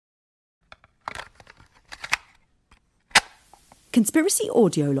Conspiracy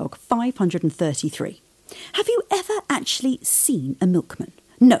audio log 533. Have you ever actually seen a milkman?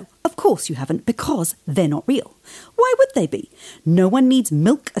 No, of course you haven't, because they're not real. Why would they be? No one needs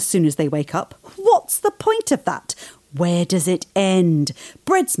milk as soon as they wake up. What's the point of that? Where does it end?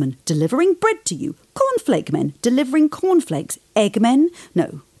 Breadsmen delivering bread to you. Cornflake men delivering cornflakes. Eggmen?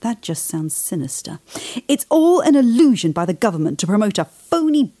 No, that just sounds sinister. It's all an illusion by the government to promote a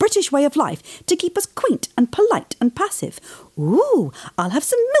phony British way of life to keep us quaint and polite and passive. Ooh, I'll have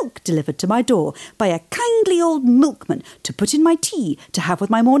some milk delivered to my door by a kindly old milkman to put in my tea to have with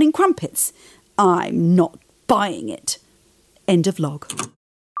my morning crumpets. I'm not buying it. End of log.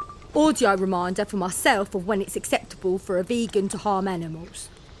 Audio reminder for myself of when it's acceptable for a vegan to harm animals.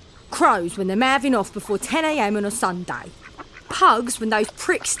 Crows when they're mouthing off before 10 a.m. on a Sunday. Pugs when those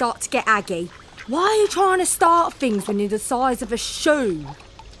pricks start to get aggy. Why are you trying to start things when you're the size of a shoe?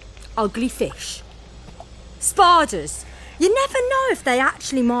 Ugly fish. Spiders. You never know if they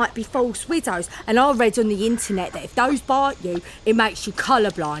actually might be false widows, and I read on the internet that if those bite you, it makes you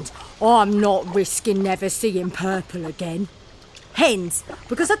colourblind. I'm not risking never seeing purple again. Hens,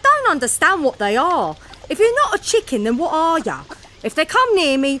 because I don't understand what they are. If you're not a chicken, then what are you? If they come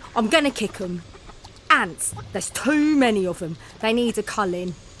near me, I'm going to kick them. Ants, there's too many of them. They need a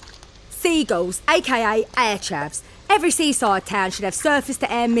culling. Seagulls, aka air chavs. Every seaside town should have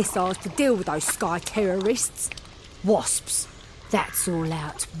surface-to-air missiles to deal with those sky terrorists. Wasps, that's all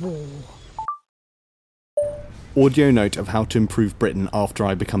out war. Audio note of how to improve Britain after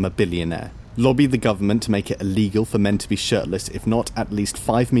I become a billionaire. Lobby the government to make it illegal for men to be shirtless, if not at least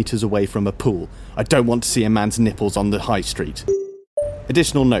 5 metres away from a pool. I don't want to see a man's nipples on the high street.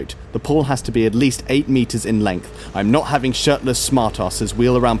 Additional note, the pool has to be at least 8 metres in length. I'm not having shirtless smartasses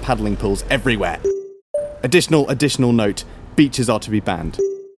wheel around paddling pools everywhere. Additional note, beaches are to be banned.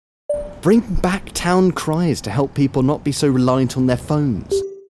 Bring back town criers to help people not be so reliant on their phones.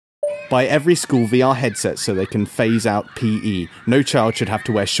 Buy every school VR headsets so they can phase out PE. No child should have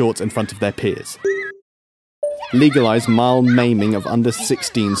to wear shorts in front of their peers. Legalise mild maiming of under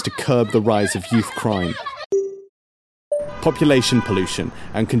 16s to curb the rise of youth crime. Population pollution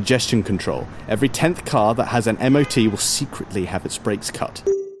and congestion control. Every 10th car that has an MOT will secretly have its brakes cut.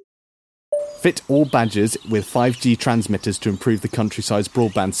 Fit all badges with 5G transmitters to improve the countryside's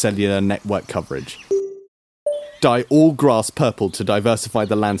broadband cellular network coverage. Dye all grass purple to diversify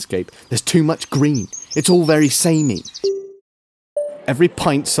the landscape. There's too much green. It's all very samey. Every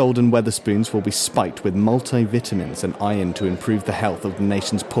pint sold in Wetherspoons will be spiked with multivitamins and iron to improve the health of the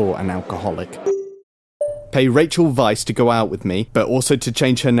nation's poor and alcoholic. Pay Rachel Weisz to go out with me, but also to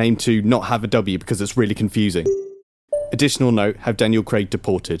change her name to not have a W because it's really confusing. Additional note, have Daniel Craig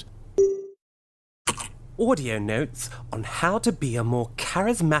deported. Audio notes on how to be a more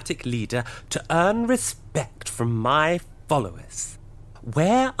charismatic leader to earn respect from my followers.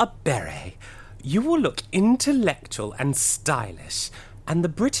 Wear a beret. You will look intellectual and stylish, and the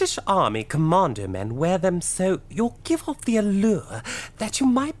British Army commando men wear them so you'll give off the allure that you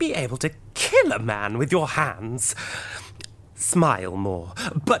might be able to kill a man with your hands. Smile more,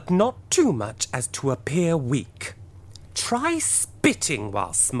 but not too much as to appear weak. Try spitting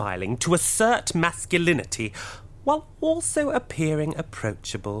while smiling to assert masculinity, while also appearing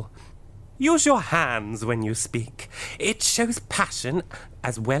approachable. Use your hands when you speak. It shows passion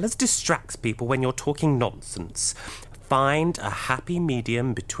as well as distracts people when you're talking nonsense. Find a happy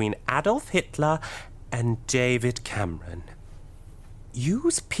medium between Adolf Hitler and David Cameron.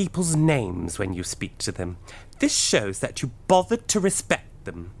 Use people's names when you speak to them. This shows that you bothered to respect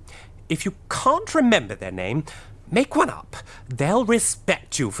them. If you can't remember their name, make one up. They'll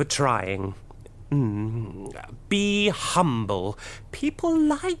respect you for trying. Be humble. People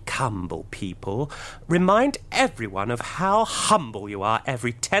like humble people. Remind everyone of how humble you are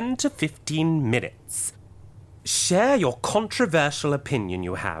every 10 to 15 minutes. Share your controversial opinion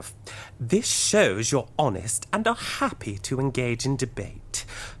you have. This shows you're honest and are happy to engage in debate.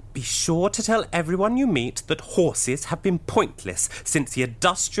 Be sure to tell everyone you meet that horses have been pointless since the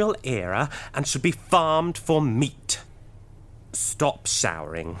industrial era and should be farmed for meat. Stop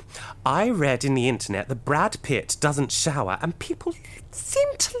showering. I read in the internet that Brad Pitt doesn't shower and people seem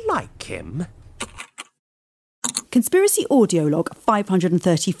to like him. Conspiracy audio log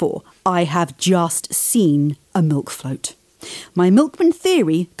 534. I have just seen a milk float. My milkman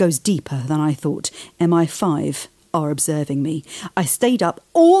theory goes deeper than I thought. MI5 are observing me. I stayed up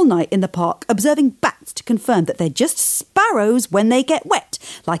all night in the park observing bats to confirm that they're just sparrows when they get wet,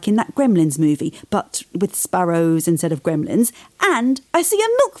 like in that Gremlins movie, but with sparrows instead of gremlins, and I see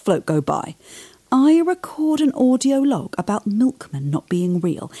a milk float go by. I record an audio log about milkmen not being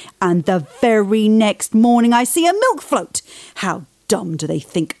real, and the very next morning I see a milk float. How dumb do they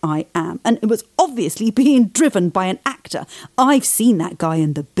think I am? And it was obviously being driven by an actor. I've seen that guy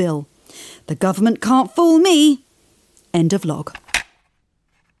in the bill. The government can't fool me. End of log.